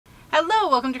Hello,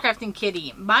 welcome to Krafting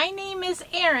Kitty. My name is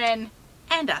Erin,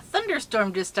 and a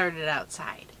thunderstorm just started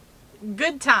outside.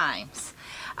 Good times.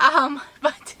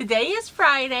 But today is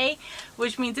Friday,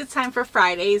 which means it's time for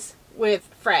Fridays with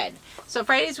Fred. So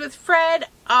Fridays with Fred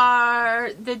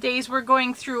are the days we're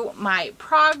going through my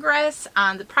progress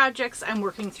on the projects I'm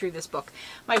working through this book.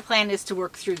 My plan is to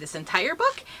work through this entire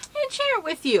book and share it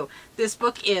with you. This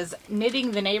book is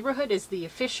Knitting the Neighborhood, is the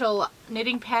official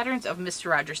knitting patterns of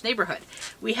Mr. Rogers' Neighborhood.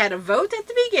 We had a vote at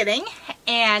the beginning,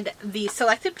 and the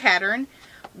selected pattern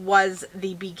was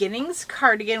the Beginnings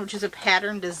Cardigan, which is a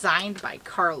pattern designed by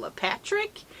Carla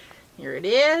Patrick. Here it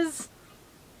is.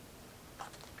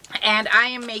 And I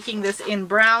am making this in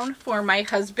brown for my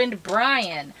husband,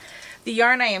 Brian. The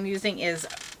yarn I am using is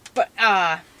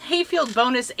Hayfield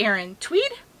Bonus Aran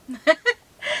Tweed.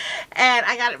 And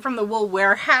I got it from the Wool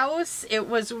Warehouse. It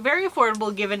was very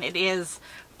affordable given it is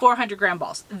 400 gram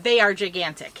balls. They are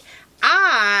gigantic.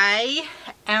 I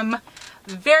am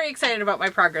very excited about my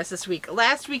progress this week.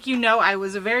 Last week, you know, I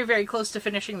was very, very close to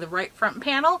finishing the right front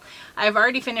panel. I've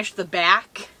already finished the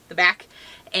back,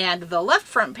 and the left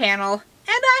front panel.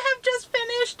 And I have just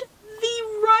finished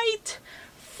the right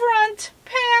front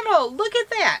panel. Look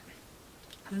at that.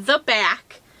 The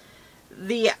back,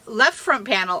 the left front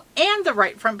panel, and the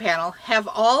right front panel have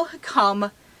all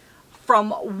come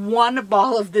from one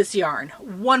ball of this yarn.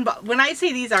 One ball. When I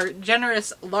say these are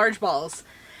generous large balls,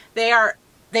 they are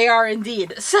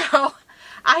indeed. So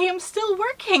I am still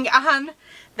working on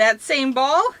that same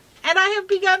ball. And I have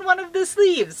begun one of the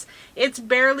sleeves. It's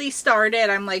barely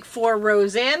started. I'm like 4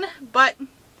 rows in, but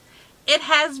it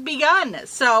has begun.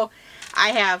 So I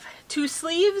have 2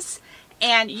 sleeves,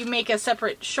 and you make a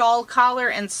separate shawl collar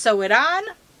and sew it on.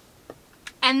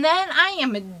 And then I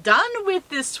am done with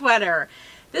this sweater.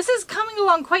 This is coming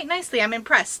along quite nicely. I'm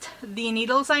impressed. The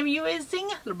needles I'm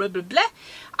using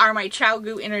are my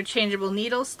ChowGoo interchangeable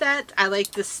needle set. I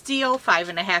like the steel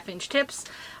 5.5 inch tips.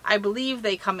 I believe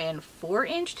they come in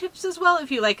 4-inch tips as well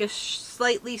if you like a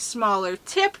slightly smaller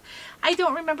tip. I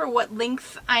don't remember what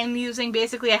length I'm using.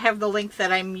 Basically, I have the length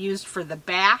that I'm used for the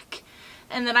back.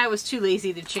 And then I was too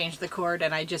lazy to change the cord,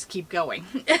 and I just keep going.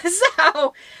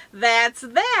 So that's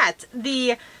that.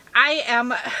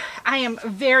 I am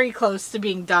very close to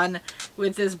being done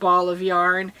with this ball of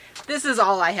yarn. This is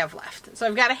all I have left. So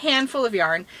I've got a handful of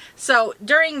yarn. So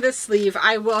during this sleeve,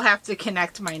 I will have to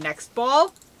connect my next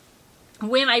ball.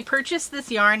 When I purchased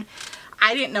this yarn,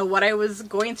 I didn't know what I was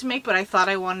going to make, but I thought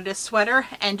I wanted a sweater.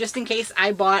 And just in case,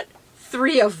 I bought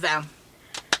 3 of them.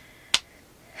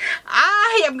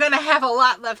 I am going to have a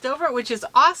lot left over, which is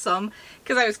awesome,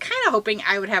 because I was kind of hoping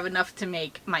I would have enough to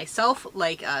make myself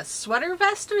like a sweater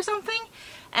vest or something.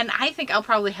 And I think I'll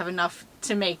probably have enough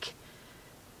to make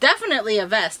definitely a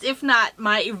vest, if not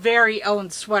my very own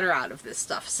sweater out of this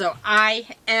stuff. So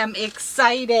I am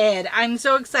excited. I'm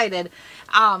so excited.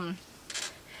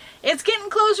 It's getting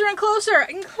closer and closer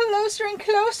and closer and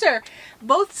closer.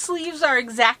 Both sleeves are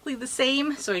exactly the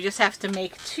same, so I just have to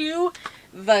make 2.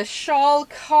 The shawl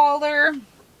collar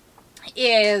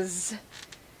is,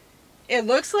 it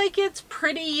looks like it's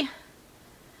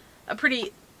a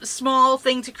pretty small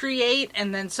thing to create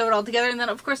and then sew it all together. And then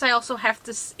of course I also have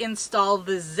to install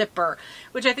the zipper,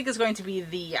 which I think is going to be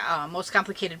the most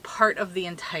complicated part of the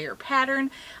entire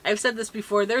pattern. I've said this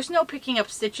before, there's no picking up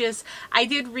stitches. I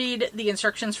did read the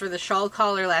instructions for the shawl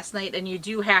collar last night, and you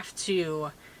do have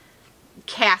to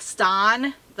cast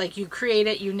on. Like, you create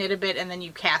it, you knit a bit, and then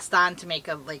you cast on to make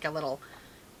a little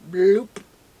bloop.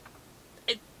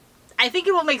 I think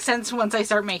it will make sense once I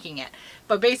start making it.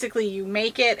 But basically you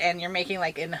make it, and you're making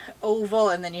like an oval,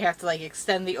 and then you have to like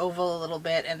extend the oval a little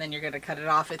bit, and then you're going to cut it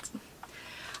off.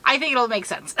 I think it'll make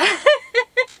sense.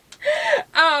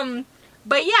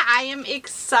 But yeah, I am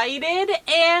excited,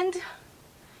 and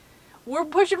we're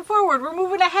pushing forward. We're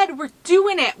moving ahead. We're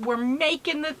doing it. We're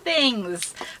making the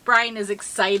things. Brian is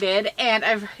excited, and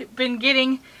I've been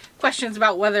getting questions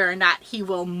about whether or not he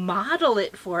will model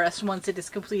it for us once it is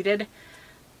completed.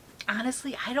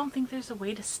 Honestly, I don't think there's a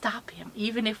way to stop him,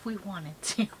 even if we wanted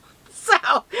to.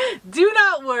 So, do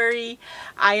not worry.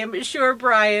 I am sure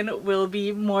Brian will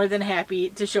be more than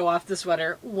happy to show off the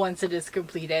sweater once it is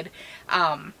completed.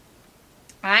 I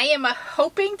am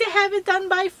hoping to have it done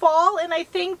by fall, and I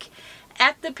think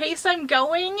at the pace I'm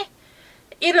going,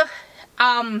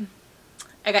 I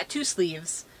got 2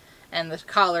 sleeves and the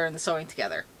collar and the sewing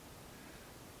together.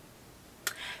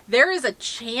 There is a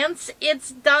chance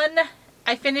it's done.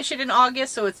 I finish it in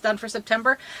August, so it's done for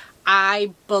September.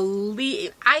 I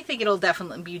think it'll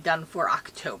definitely be done for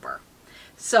October.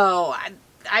 So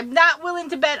I'm not willing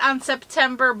to bet on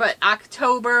September, but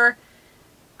October,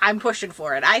 I'm pushing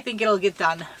for it. I think it'll get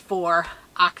done for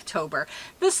October.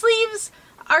 The sleeves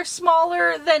are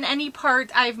smaller than any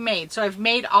part I've made. So I've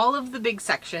made all of the big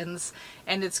sections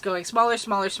and it's going smaller,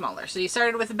 smaller, smaller. So you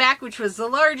started with the back, which was the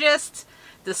largest,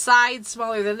 the sides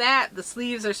smaller than that, the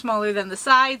sleeves are smaller than the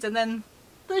sides, and then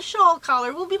the shawl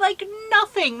collar will be like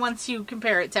nothing once you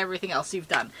compare it to everything else you've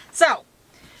done. So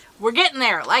we're getting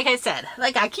there, like I said,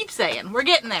 like I keep saying, we're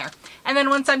getting there. And then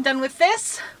once I'm done with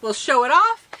this, we'll show it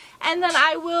off, and then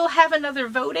I will have another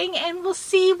voting and we'll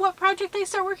see what project I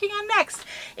start working on next.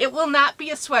 It will not be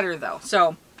a sweater though,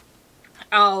 so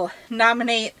I'll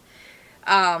nominate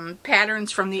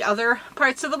patterns from the other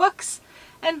parts of the books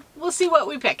and we'll see what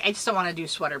we pick. I just don't want to do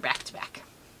sweater back to back.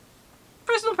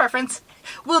 Personal preference.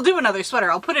 We'll do another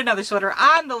sweater. I'll put another sweater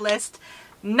on the list.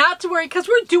 Not to worry, because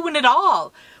we're doing it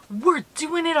all. We're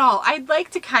doing it all. I'd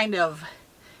like to kind of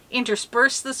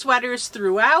intersperse the sweaters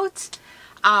throughout.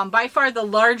 By far the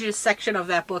largest section of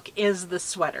that book is the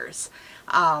sweaters.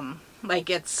 Like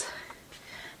I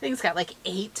think it's got like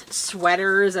 8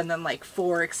 sweaters and then like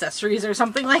 4 accessories or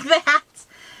something like that.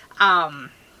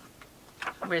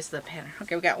 Where's the pattern?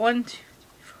 Okay, we got 1, 2, 3,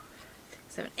 4, 5,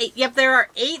 6, 7, 8. Yep, there are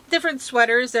 8 different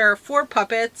sweaters. There are 4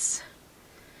 puppets.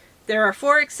 There are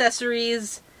 4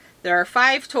 accessories. There are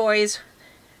 5 toys.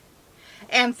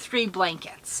 And 3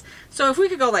 blankets. So if we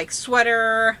could go like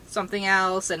sweater, something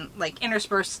else, and like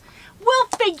intersperse, we'll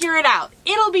figure it out.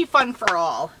 It'll be fun for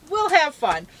all. We'll have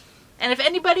fun. And if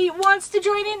anybody wants to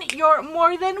join in, you're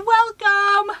more than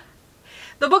welcome.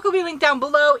 The book will be linked down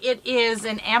below. It is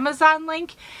an Amazon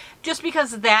link, just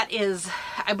because that is,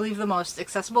 I believe, the most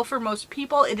accessible for most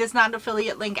people. It is not an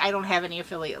affiliate link. I don't have any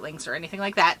affiliate links or anything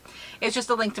like that. It's just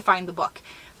a link to find the book.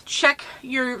 Check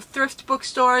your thrift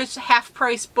bookstores, Half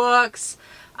Price Books,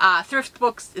 Thrift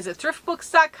Books. Is it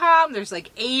thriftbooks.com? There's like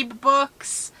Abe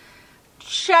Books.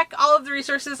 Check all of the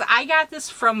resources. I got this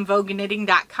from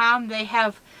VogueKnitting.com. They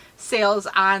have sales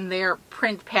on their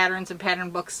print patterns and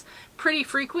pattern books pretty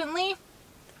frequently.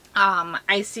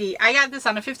 I got this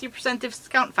on a 50%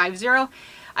 discount, 50.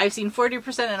 I've seen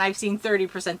 40% and I've seen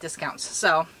 30% discounts.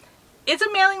 So it's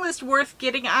a mailing list worth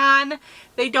getting on.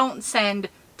 They don't send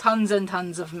tons and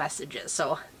tons of messages,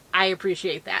 so I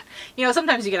appreciate that. You know,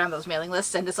 sometimes you get on those mailing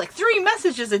lists and it's like 3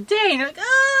 messages a day and you're like,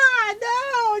 ah, no,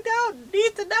 I don't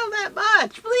need to know that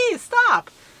much. Please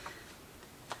stop.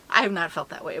 I have not felt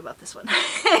that way about this one.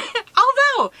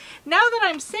 Although, now that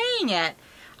I'm saying it,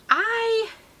 I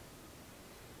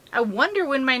wonder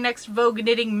when my next Vogue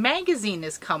Knitting magazine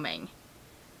is coming.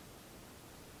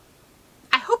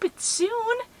 I hope it's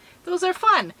soon. Those are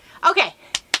fun. Okay.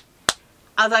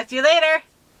 I'll talk to you later.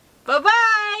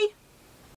 Bye-bye.